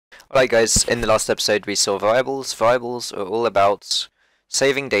Alright guys, in the last episode we saw variables. Variables are all about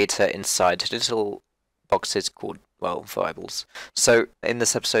saving data inside little boxes called, well, variables. So in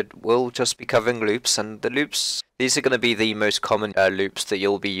this episode we'll just be covering loops, and the loops, these are going to be the most common loops that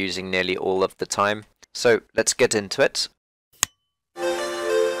you'll be using nearly all of the time. So let's get into it.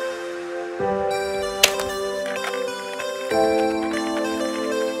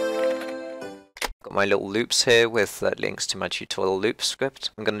 Got my little loops here with links to my tutorial loop script.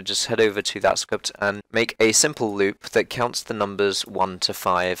 I'm going to just head over to that script and make a simple loop that counts the numbers 1 to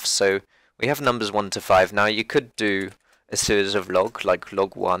 5. So we have numbers 1 to 5. Now you could do a series of log, like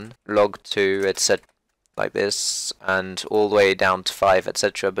log 1, log 2, etc. like this, and all the way down to 5,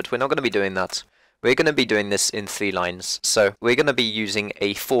 etc. But we're not going to be doing that. We're going to be doing this in 3 lines. So we're going to be using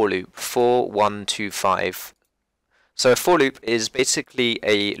a for loop, for 1 to 5. So a for loop is basically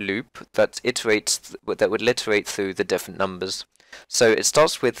a loop that would iterate through the different numbers. So it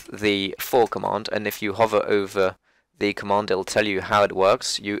starts with the for command, and if you hover over the command, it'll tell you how it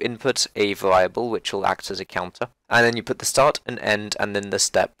works. You input a variable which will act as a counter, and then you put the start and end and then the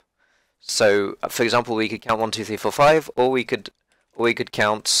step. So for example, we could count 1, 2, 3, 4, 5, or we could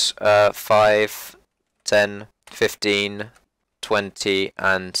count 5, 10, 15, 20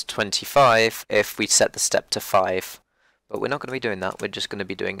 and 25 if we set the step to 5. But we're not going to be doing that, we're just going to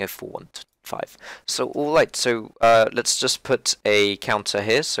be doing a for 1 to 5. So alright, so let's just put a counter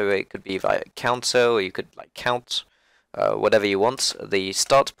here, so it could be via counter, or you could like count, whatever you want. The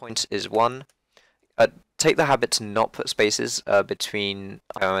start point is 1. Take the habit to not put spaces between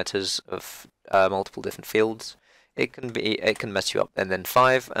parameters of multiple different fields. It can mess you up. And then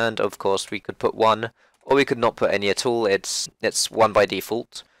 5, and of course we could put 1, or we could not put any at all. It's 1 by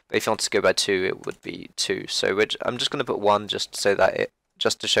default. But if you want to go by 2, it would be 2. So I'm just going to put 1 just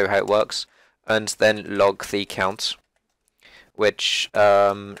to show how it works, and then log the count, which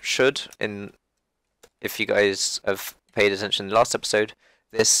should, if you guys have paid attention in the last episode,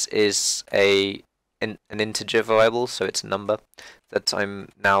 this is an integer variable, so it's a number that I'm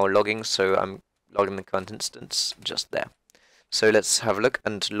now logging. So I'm logging the current instance just there. So let's have a look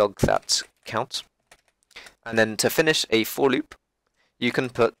and log that count, and then to finish a for loop, you can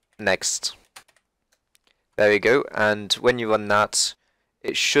put next. There you go, and when you run that,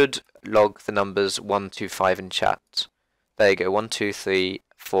 it should log the numbers 1 to 5 in chat. There you go, 1, 2, 3,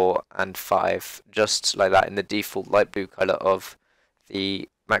 4 and 5, just like that in the default light blue color of the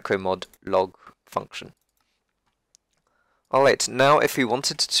macromod log function. Alright, now if we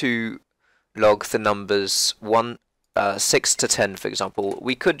wanted to log the numbers 6 to 10, for example,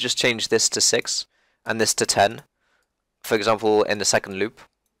 we could just change this to 6 and this to 10, for example in the second loop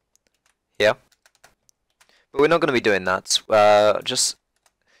here, but we're not going to be doing that.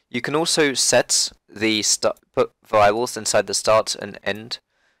 You can also set the put variables inside the start and end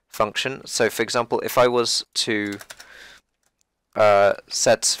function. So for example, if I was to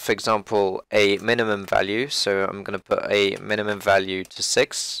set, for example, a minimum value, so I'm going to put a minimum value to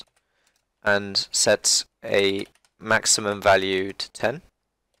 6 and set a maximum value to 10.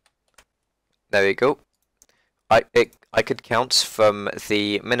 There we go. I could count from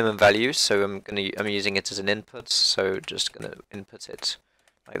the minimum value, so I'm using it as an input, so just gonna input it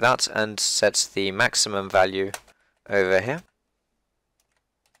like that and set the maximum value over here.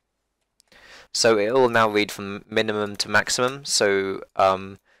 So it will now read from minimum to maximum. So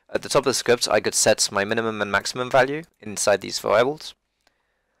at the top of the script, I could set my minimum and maximum value inside these variables,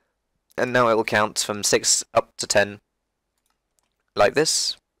 and now it will count from 6 up to 10 like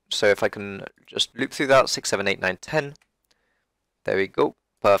this. So if I can just loop through that, 6, 7, 8, 9, 10. There we go.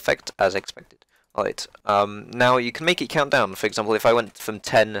 Perfect, as expected. Alright, now you can make it count down. For example, if I went from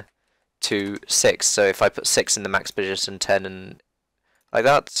 10 to 6, so if I put 6 in the max position, 10 and like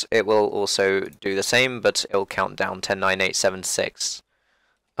that, it will also do the same, but it will count down 10, 9, 8, 7, 6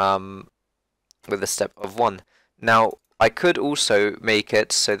 with a step of 1. Now, I could also make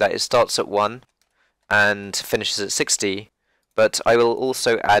it so that it starts at 1 and finishes at 60, but I will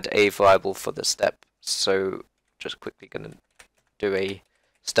also add a variable for the step. So just quickly going to do a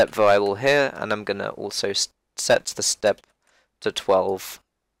step variable here, and I'm going to also set the step to 12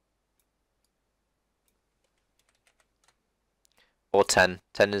 or 10.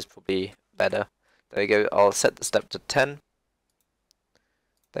 10 is probably better. There we go. I'll set the step to 10.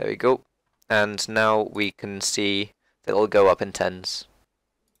 There we go. And now we can see that it'll go up in tens.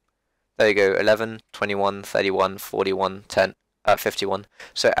 There you go, 11, 21, 31, 41, 10, 51.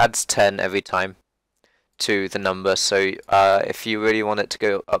 So it adds 10 every time to the number. So if you really want it to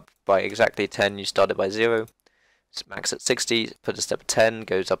go up by exactly 10, you start it by 0. It's max at 60, put a step 10,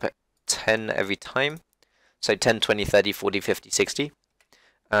 goes up at 10 every time. So 10, 20, 30, 40, 50, 60.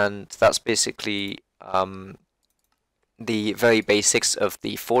 and that's basically the very basics of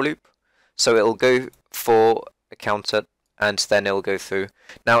the for loop. So it'll go for a counter and then it'll go through.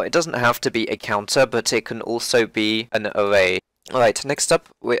 Now it doesn't have to be a counter, but it can also be an array. Alright, next up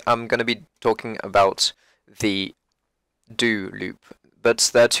I'm going to be talking about the do loop. But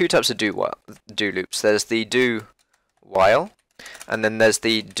there are two types of do loops. There's the do while, and then there's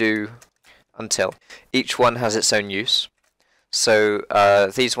the do until. Each one has its own use. So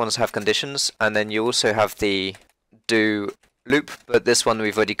these ones have conditions, and then you also have the do loop, but this one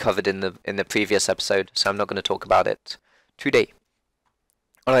we've already covered in the previous episode, so I'm not going to talk about it today.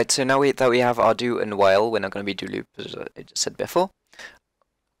 Alright, so now that we have our do and while, we're not going to be do loop as I just said before.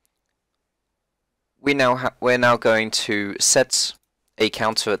 We're now going to set a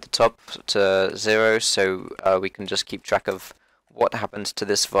counter at the top to 0, so we can just keep track of what happens to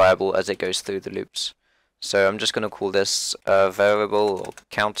this variable as it goes through the loops. So I'm just going to call this variable or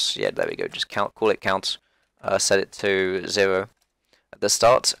count. Yeah, there we go. Just call it count. Set it to 0 at the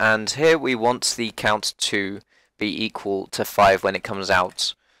start, and here we want the count to be equal to 5 when it comes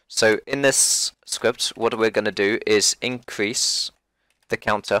out. So in this script, what we're going to do is increase the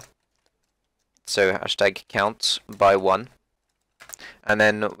counter. So hashtag count by 1, and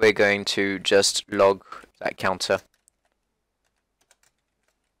then we're going to just log that counter.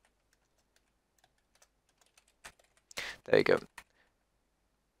 There you go.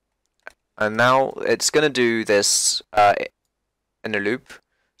 And now it's going to do this in a loop.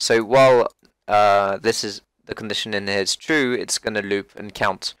 So while the condition in here is true, it's going to loop and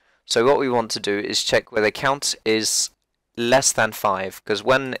count. So what we want to do is check whether count is less than 5, because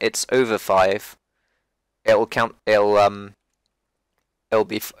when it's over 5, it'll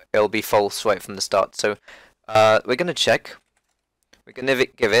be false right from the start. So we're going to check. We're going to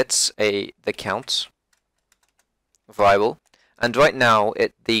give it the count variable, and right now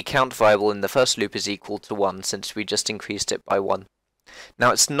the count variable in the first loop is equal to 1, since we just increased it by 1.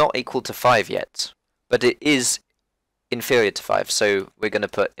 Now it's not equal to 5 yet, but it is inferior to 5, so we're going to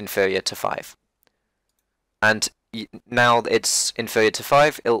put inferior to 5. And now it's inferior to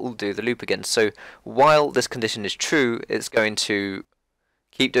 5, it'll do the loop again. So while this condition is true, it's going to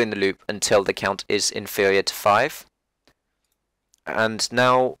keep doing the loop until the count is inferior to 5. And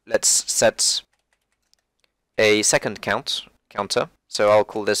now let's set a second counter. So I'll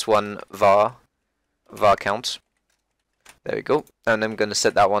call this one var count. There we go. And I'm going to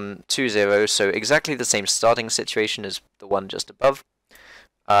set that one to 0, so exactly the same starting situation as the one just above,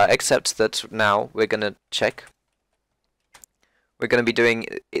 except that now we're going to check. We're going to be doing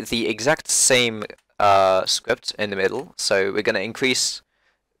the exact same script in the middle, so we're going to increase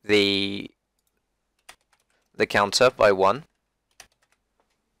the counter by 1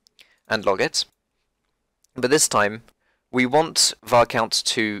 and log it. But this time we want var count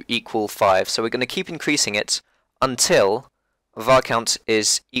to equal 5, so we're going to keep increasing it until var count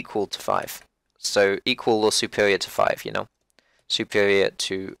is equal to 5. So equal or superior to 5, you know. Superior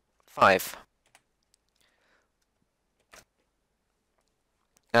to 5.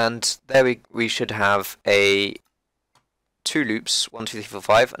 And there we should have a 2 loops, 1, 2, 3, 4,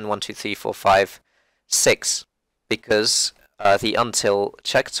 5, and 1, 2, 3, 4, 5, 6, because the until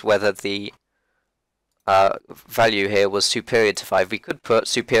checked whether the value here was superior to 5. We could put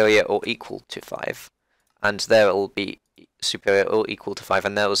superior or equal to 5, and there it will be superior or equal to 5,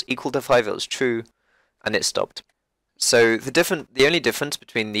 and there it was equal to 5, it was true, and it stopped. So the only difference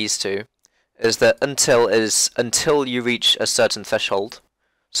between these two is that until is until you reach a certain threshold.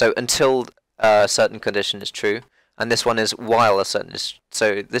 So until a certain condition is true, and this one is while a certain is.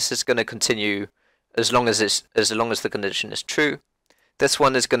 So this is going to continue as long as the condition is true. This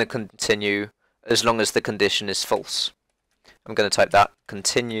one is going to continue as long as the condition is false. I'm going to type that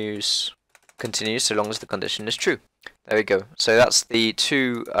continues so long as the condition is true. There we go. So that's the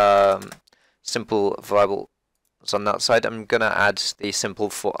two simple variables on that side. I'm going to add the simple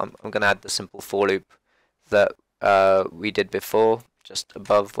for loop that we did before, just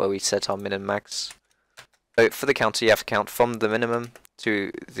above where we set our min and max. So for the counter, you have to count from the minimum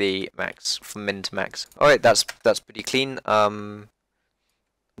to the max, from min to max. Alright, that's pretty clean. I'm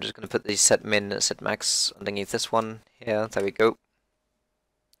just going to put the set min and set max underneath this one here. There we go.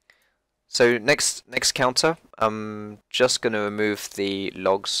 So next counter, I'm just going to remove the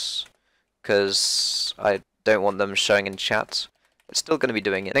logs because I don't want them showing in chat. It's still going to be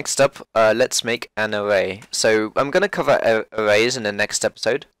doing it. Next up, let's make an array. So I'm going to cover arrays in the next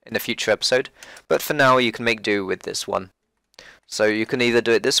episode, in a future episode, but for now you can make do with this one. So you can either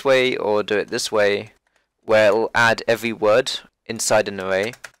do it this way or do it this way, where it'll add every word inside an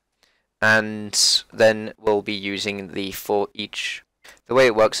array, and then we'll be using the for each. the way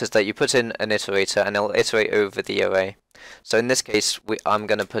it works is that you put in an iterator and it'll iterate over the array. So in this case, I'm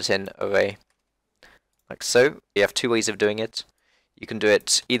going to put in array, like so. You have two ways of doing it. You can do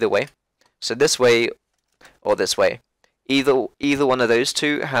it either way. So this way or this way. Either one of those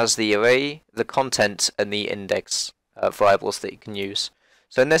two has the array, the content, and the index variables that you can use.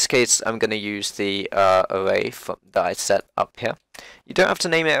 So in this case, I'm going to use the array that I set up here. You don't have to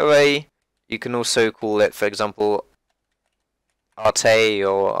name it array. You can also call it, for example, Arte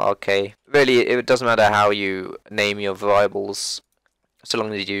or RK. Really, it doesn't matter how you name your variables, so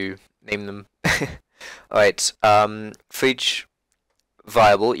long as you name them. Alright, for each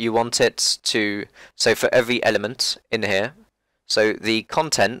variable, you want it to, so for every element in here, so the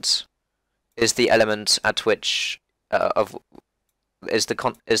content is the element at which, is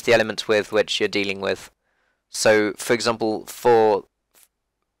the element with which you're dealing with. So, for example,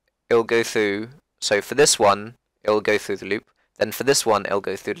 it'll go through, so for this one, it'll go through the loop. Then for this one, it'll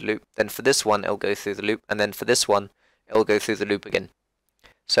go through the loop. Then for this one, it'll go through the loop. And then for this one, it'll go through the loop again.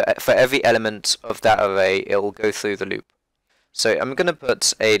 So for every element of that array, it'll go through the loop. So I'm going to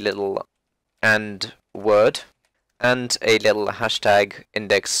put a little and word and a little hashtag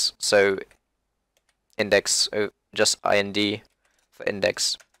index. So index, just IND for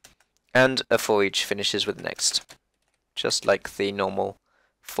index. And a for each finishes with next, just like the normal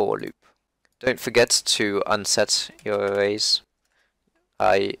for loop. Don't forget to unset your arrays.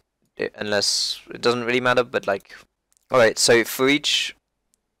 Unless it doesn't really matter, but like, alright, so for each,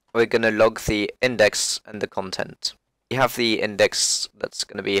 we're gonna log the index and the content. We have the index that's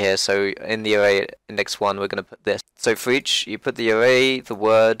gonna be here, so in the array index 1, we're gonna put this. So for each, you put the array, the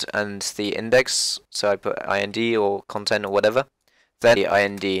word, and the index. So I put IND or content or whatever. Then the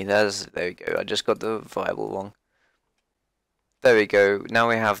IND, there we go, I just got the variable wrong. There we go, now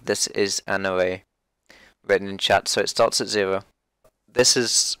we have this is an array written in chat, so it starts at 0. This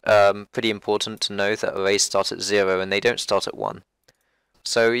is pretty important to know that arrays start at 0 and they don't start at 1.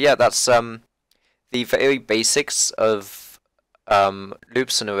 So yeah, that's the very basics of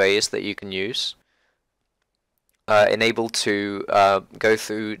loops and arrays that you can use, enabled to go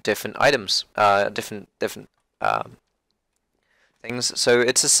through different items, different things. So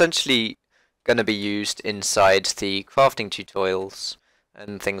it's essentially going to be used inside the crafting tutorials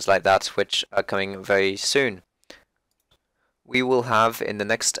and things like that, which are coming very soon. We will have in the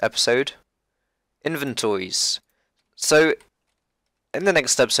next episode inventories. So in the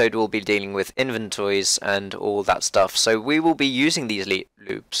next episode we'll be dealing with inventories and all that stuff. So we will be using these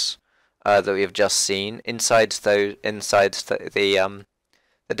loops that we have just seen inside the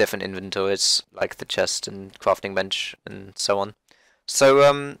different inventories, like the chest and crafting bench and so on.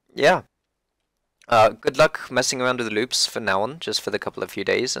 So yeah. Good luck messing around with the loops for now on, just for the few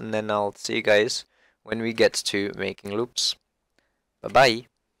days, and then I'll see you guys when we get to making loops. Bye bye.